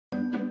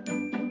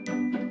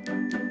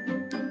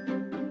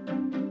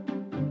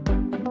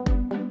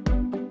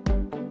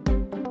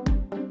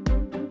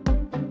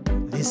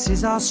This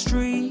is our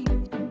street,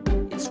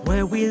 it's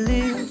where we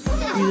live.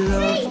 We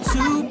love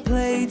to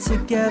play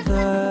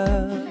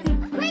together.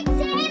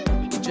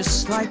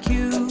 Just like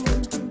you,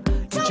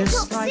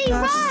 just like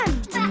us,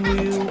 and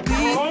we'll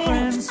be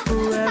friends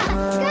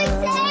forever.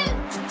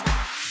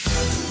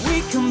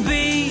 We can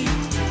be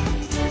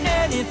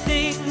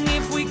anything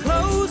if we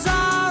close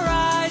our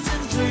eyes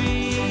and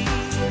dream.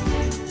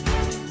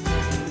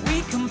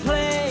 We can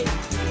play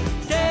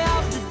day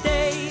after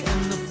day,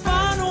 and the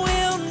fun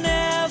will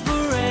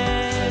never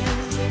end.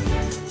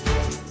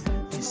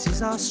 This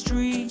is our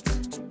street,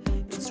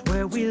 it's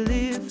where we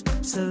live,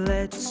 so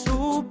let's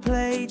all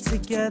play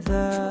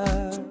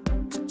together.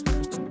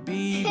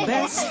 Be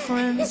best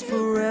friends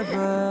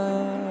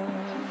forever.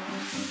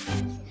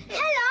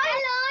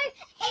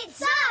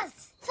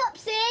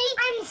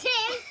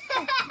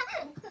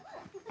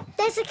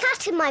 There's a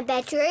cat in my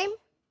bedroom.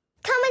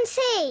 Come and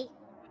see.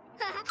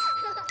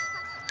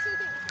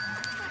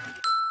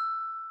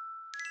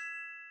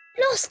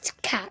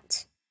 Lost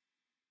cat.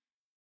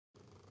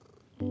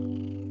 Wow.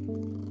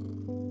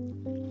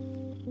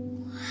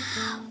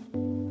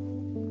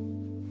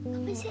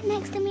 Come and sit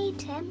next to me,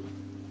 Tim.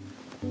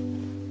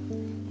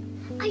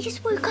 I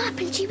just woke up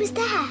and she was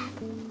there.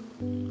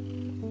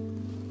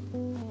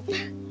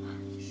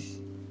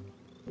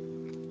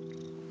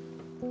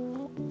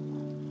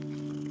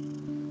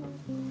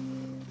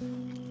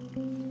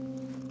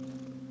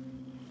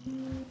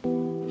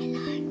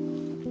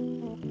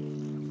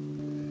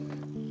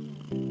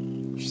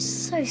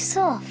 So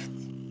soft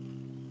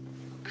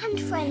and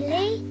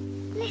friendly.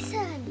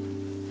 Listen,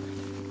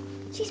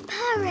 she's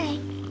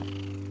purring.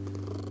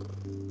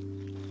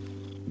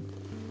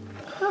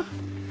 Huh.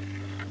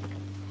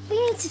 We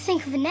need to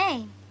think of a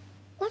name.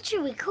 What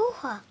should we call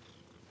her?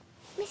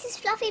 Mrs.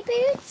 Fluffy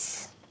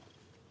Boots?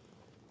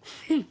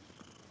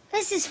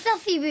 Mrs.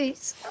 Fluffy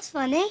Boots. That's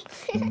funny.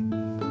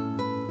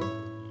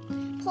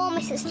 Poor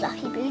Mrs.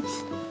 Fluffy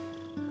Boots.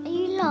 Are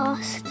you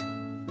lost?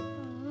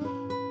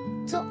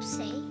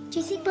 Topsy? Do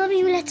you think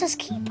Mummy will let us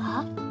keep her?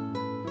 I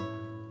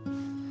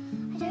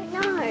don't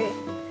know.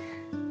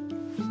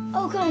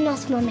 I'll go and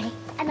ask Mummy,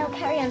 and I'll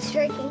carry on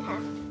stroking her.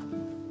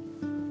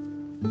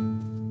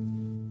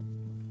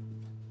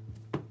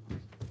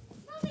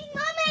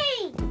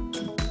 Mummy!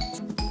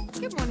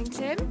 Good morning,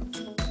 Tim.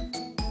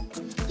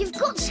 You've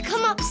got to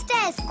come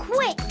upstairs,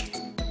 quick!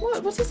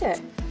 What is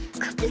it?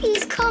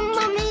 Please come,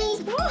 Mummy!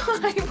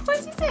 Why? What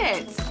is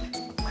it?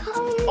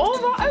 Come. All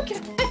right,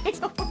 okay.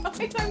 All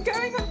right, I'm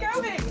going.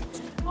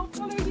 I'll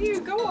follow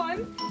you. Go on.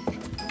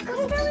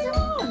 What's going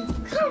on?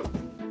 Come.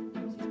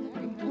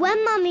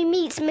 When Mummy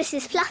meets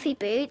Mrs. Fluffy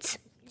Boots,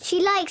 she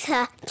likes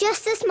her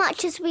just as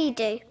much as we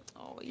do.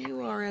 Oh,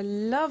 you are a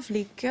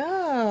lovely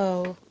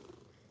girl.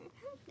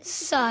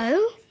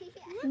 So,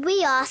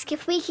 we ask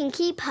if we can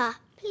keep her.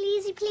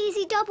 Pleasey,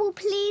 pleasey, double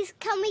please,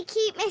 can we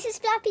keep Mrs.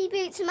 Fluffy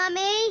Boots,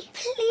 Mummy?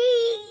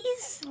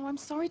 Please. Oh, I'm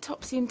sorry,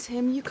 Topsy and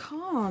Tim, you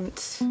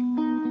can't.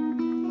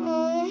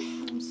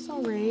 I'm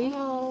sorry.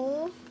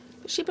 Oh.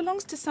 But she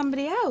belongs to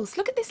somebody else.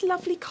 Look at this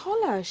lovely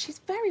collar. She's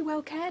very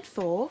well cared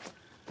for.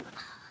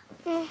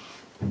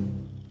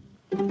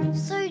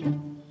 So,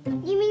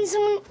 you mean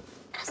someone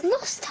has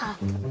lost her?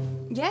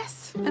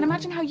 Yes, and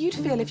imagine how you'd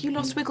feel if you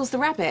lost Wiggles the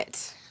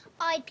rabbit.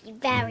 I'd be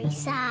very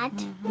sad.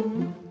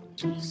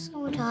 So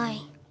would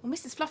I. Well,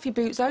 Mrs. Fluffy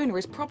Boots' owner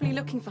is probably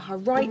looking for her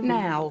right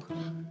now.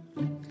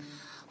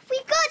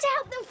 We've got to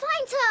help them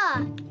find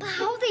her. But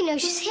how do they know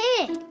she's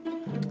here?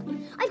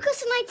 I've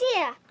got an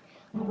idea.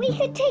 We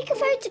could take a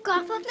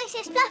photograph of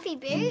Mrs. Fluffy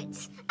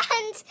Boots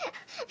and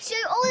show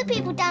all the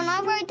people down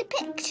our road the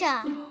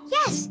picture.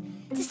 Yes,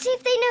 to see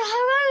if they know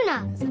her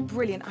owner. That's a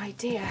brilliant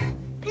idea.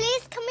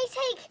 Please, can we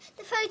take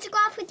the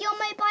photograph with your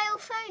mobile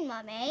phone,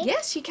 Mummy?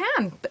 Yes, you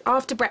can, but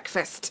after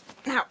breakfast.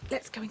 Now,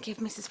 let's go and give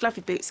Mrs.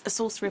 Fluffy Boots a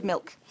saucer of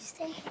milk.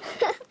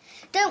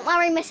 Don't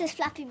worry, Mrs.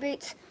 Fluffy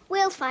Boots.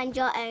 We'll find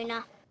your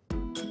owner.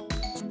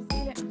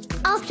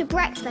 After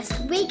breakfast,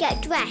 we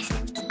get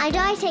dressed, and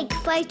I take a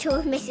photo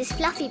of Mrs.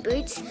 Fluffy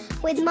Boots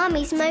with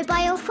Mummy's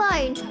mobile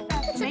phone.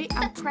 Me,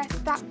 and press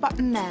that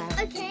button there.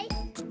 OK.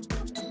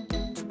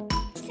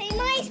 Say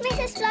nice,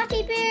 Mrs.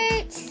 Fluffy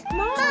Boots.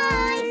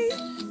 Nice.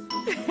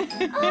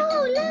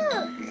 Oh,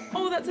 look.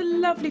 Oh, that's a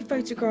lovely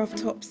photograph,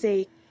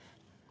 Topsy.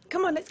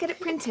 Come on, let's get it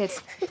printed.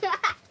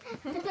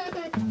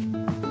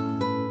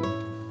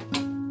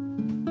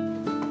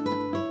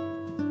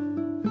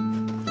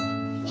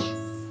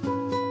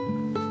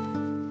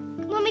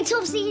 Mummy,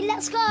 Topsy,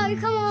 let's go.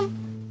 Come on.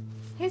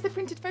 Here's the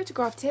printed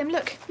photograph, Tim.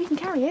 Look, we can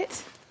carry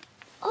it.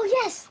 Oh,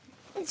 yes.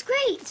 It's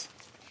great.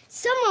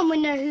 Someone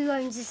will know who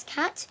owns this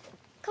cat.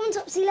 Come on,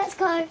 Topsy, let's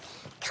go.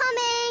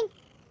 Coming.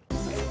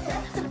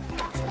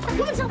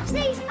 Come on,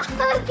 Topsy.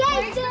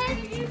 OK, good.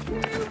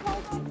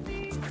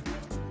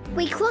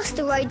 We crossed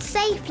the road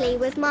safely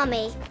with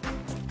Mummy.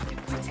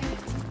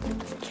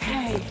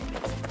 OK.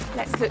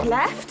 Let's look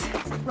left.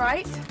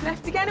 Right.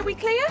 Left again. Are we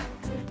clear?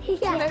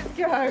 Yeah. Let's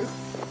go.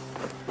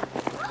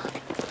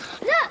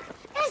 Look,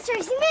 there's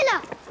Josie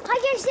Miller. Hi,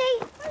 Josie.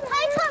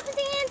 Hi,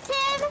 Topsy and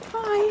Tim.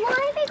 Hi. Why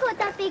have we got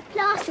that big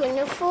plaster on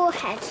your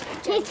forehead?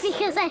 It's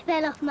because I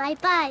fell off my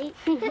bike.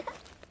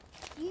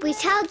 We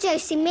tell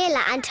Josie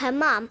Miller and her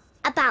mum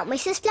about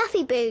Mrs.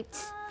 Fluffy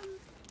Boots.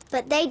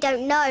 But they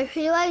don't know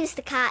who owns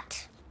the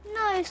cat.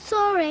 No,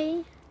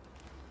 sorry.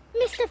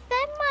 Mr.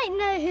 Fenn might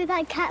know who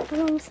that cat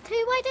belongs to.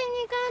 Why don't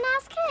you go and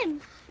ask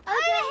him? Okay.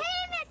 Over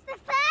here, Mr.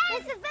 Fenn!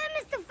 Mr. Fenn,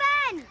 Mr.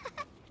 Fenn!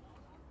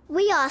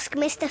 We ask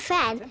Mr.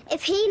 Fenn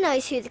if he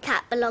knows who the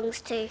cat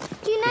belongs to.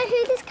 Do you know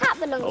who this cat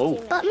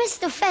belongs to? But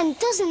Mr. Fenn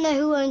doesn't know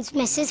who owns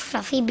Mrs.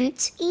 Fluffy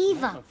Boots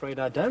either. I'm afraid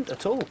I don't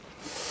at all.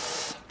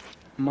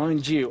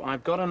 Mind you,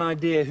 I've got an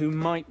idea who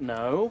might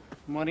know.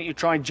 Why don't you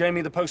try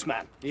Jamie the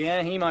postman?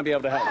 Yeah, he might be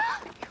able to help.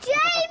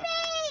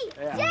 Jamie!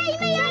 Yeah.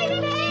 Jamie,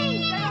 over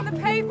here! Stay on the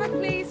pavement,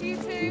 please, you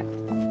two.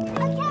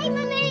 Okay,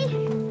 Mummy.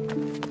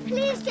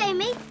 Please,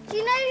 Jamie, do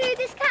you know who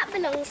this cat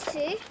belongs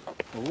to?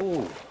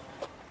 Oh.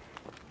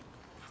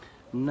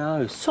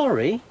 No,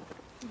 sorry.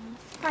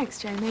 Thanks,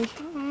 Jamie.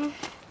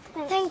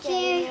 Thank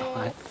you.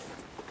 Right.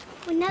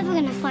 We're never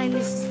going to find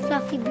Mrs.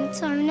 Fluffy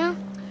Boots' owner.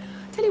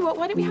 Tell you what,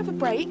 why don't we have a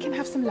break and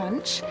have some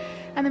lunch,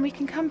 and then we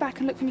can come back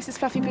and look for Mrs.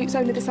 Fluffy Boots'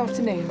 owner this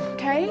afternoon,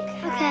 okay?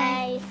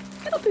 Okay.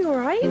 It'll be all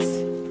right.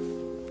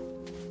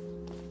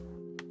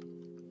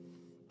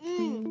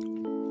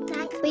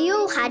 Thanks. We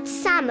all had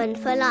salmon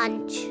for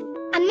lunch.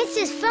 And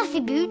Mrs. Fluffy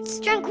Boots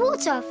drank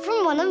water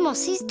from one of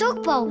Mossy's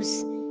dog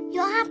bowls.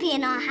 You're happy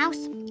in our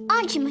house,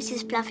 aren't you,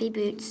 Mrs. Fluffy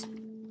Boots?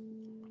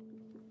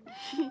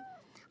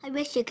 I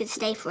wish you could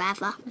stay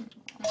forever.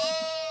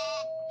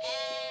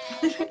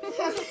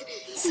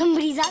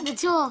 Somebody's at the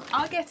door.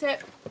 I'll get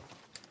it.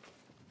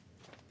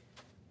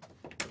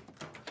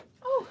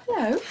 Oh,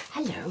 hello.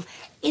 Hello.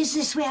 Is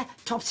this where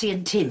Topsy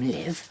and Tim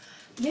live?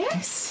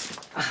 Yes.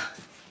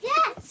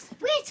 Yes,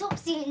 we're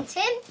Topsy and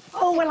Tim.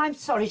 Oh, well, I'm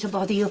sorry to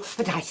bother you,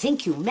 but I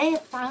think you may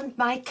have found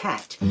my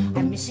cat.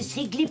 I'm Mrs.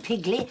 Higgly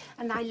Piggly,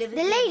 and I live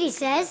The lady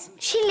says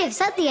she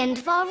lives at the end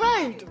of our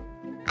road.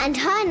 And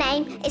her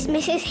name is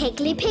Mrs.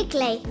 Higgly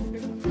Piggly.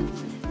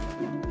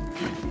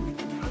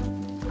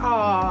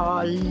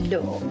 Oh,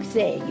 look,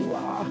 there you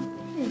are.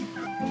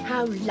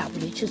 How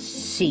lovely to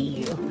see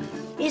you.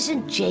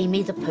 Isn't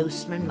Jamie the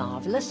postman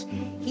marvellous?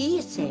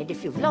 He said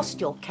if you've lost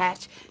your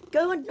cat,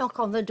 go and knock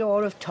on the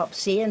door of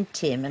Topsy and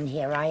Tim, and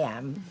here I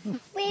am.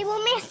 We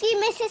will miss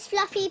you, Mrs.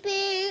 Fluffy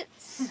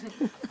Boots.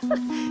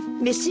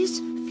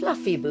 Mrs.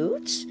 Fluffy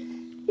Boots?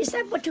 Is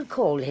that what you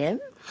call him?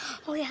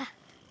 Oh, yeah.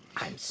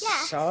 I'm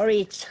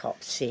sorry,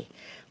 Topsy,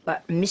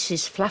 but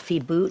Mrs. Fluffy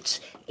Boots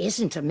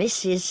isn't a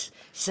Mrs.,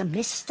 it's a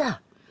Mister.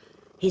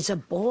 He's a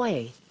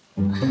boy.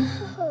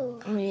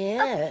 Oh.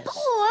 Yes.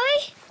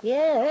 Boy?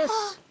 Yes.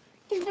 Oh,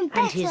 even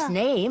better. And his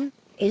name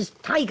is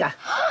Tiger.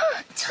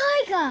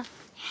 Tiger.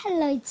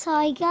 Hello,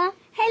 Tiger.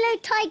 Hello,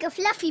 Tiger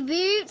Fluffy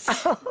Boots.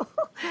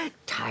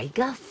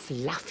 Tiger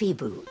Fluffy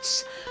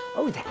Boots.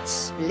 Oh, that's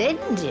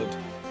splendid.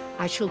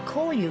 I shall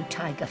call you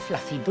Tiger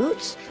Fluffy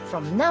Boots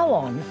from now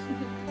on.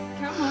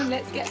 Come on,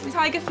 let's get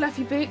Tiger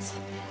Fluffy Boots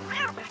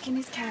back in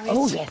his carriage.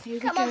 Oh, yes. Here we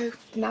Come go. on.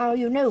 Now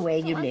you know where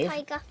you Come on, live.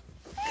 Tiger.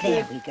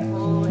 There we go.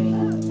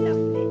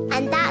 Lovely.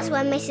 And that's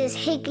when Mrs.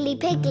 Higgly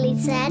Piggly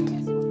said,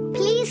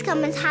 please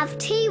come and have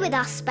tea with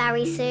us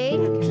very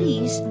soon.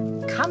 Please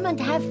come and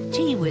have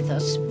tea with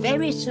us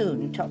very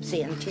soon,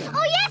 Topsy and Tim.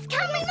 Oh, yes,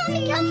 can we,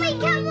 Mummy, can we,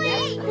 can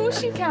we? Of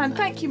course you can.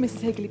 Thank you, Mrs.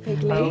 Higgly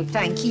Piggly. Oh,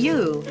 thank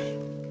you.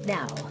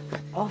 Now,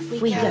 off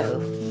we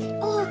go.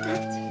 Oh,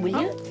 that's...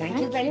 Will you? Thank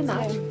you very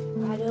much.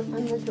 I'll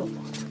open the door.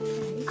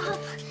 Oh,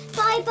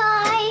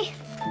 bye-bye.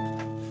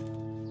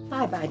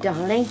 Bye-bye,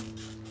 darling.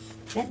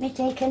 Let me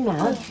take him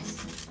now. Oh,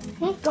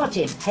 yes. Got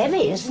him.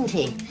 Heavy, isn't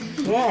he?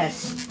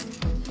 Yes.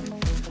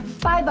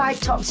 Bye-bye,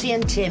 Topsy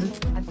and Tim,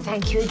 and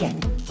thank you again.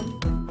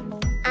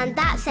 And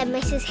that said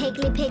Mrs.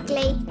 Higgly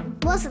Piggly.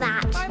 Was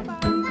that?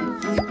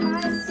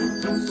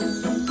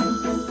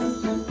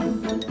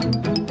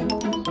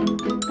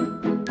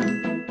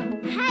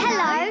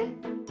 Hello.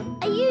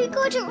 Are you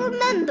good at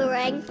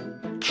remembering?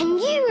 Can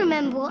you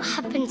remember what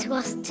happened to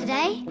us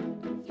today?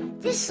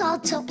 This is our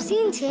Topsy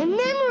and Tim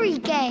memory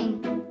game.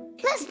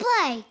 Let's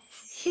play.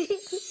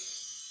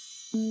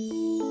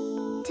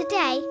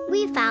 Today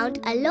we found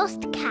a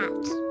lost cat.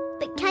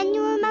 But can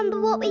you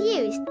remember what we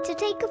used to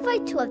take a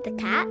photo of the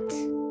cat?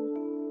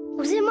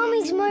 Was it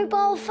Mummy's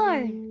mobile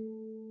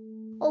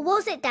phone? Or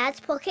was it Dad's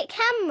pocket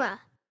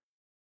camera?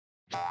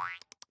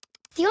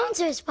 The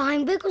answer is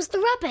behind Wiggles the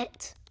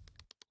rabbit.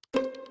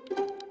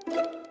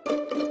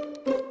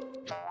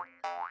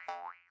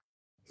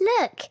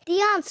 Look,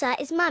 the answer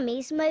is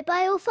Mummy's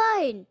mobile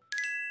phone.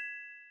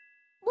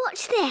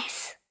 Watch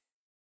this.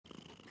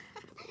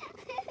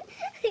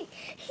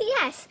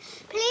 Yes,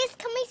 please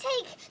can we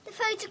take the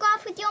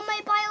photograph with your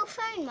mobile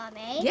phone,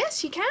 Mummy?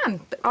 Yes, you can,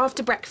 but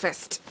after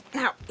breakfast.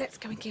 Now, let's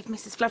go and give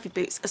Mrs. Fluffy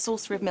Boots a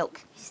saucer of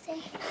milk. Stay.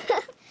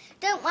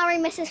 Don't worry,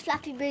 Mrs.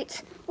 Fluffy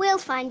Boots. We'll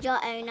find your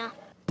owner.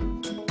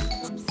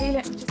 See,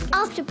 let's just...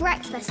 After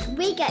breakfast,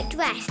 we get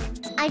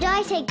dressed, and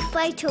I take a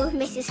photo of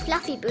Mrs.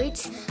 Fluffy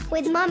Boots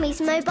with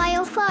Mummy's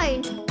mobile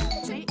phone.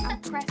 Okay,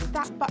 and press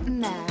that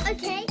button there.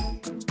 Okay.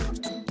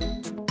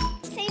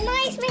 Say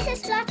nice,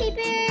 Mrs. Fluffy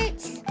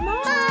Boots.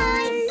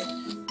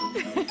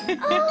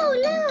 Oh,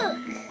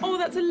 look! Oh,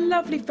 that's a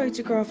lovely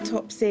photograph,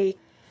 Topsy.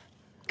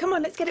 Come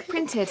on, let's get it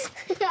printed.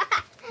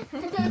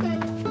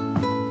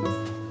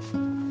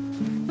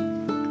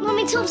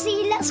 Mummy,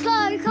 Topsy, let's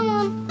go. Come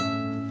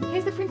on.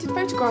 Here's the printed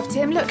photograph,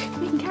 Tim. Look,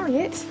 we can carry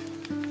it.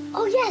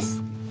 Oh, yes.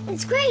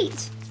 It's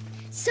great.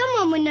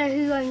 Someone would know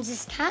who owns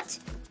this cat.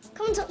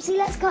 Come on, Topsy,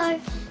 let's go.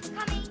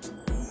 Coming.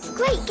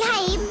 Great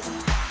game.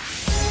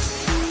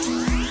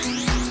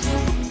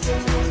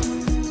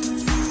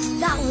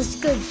 That was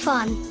good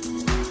fun.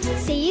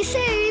 See you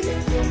soon.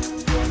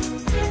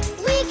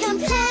 We can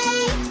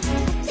play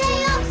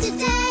day after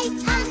day.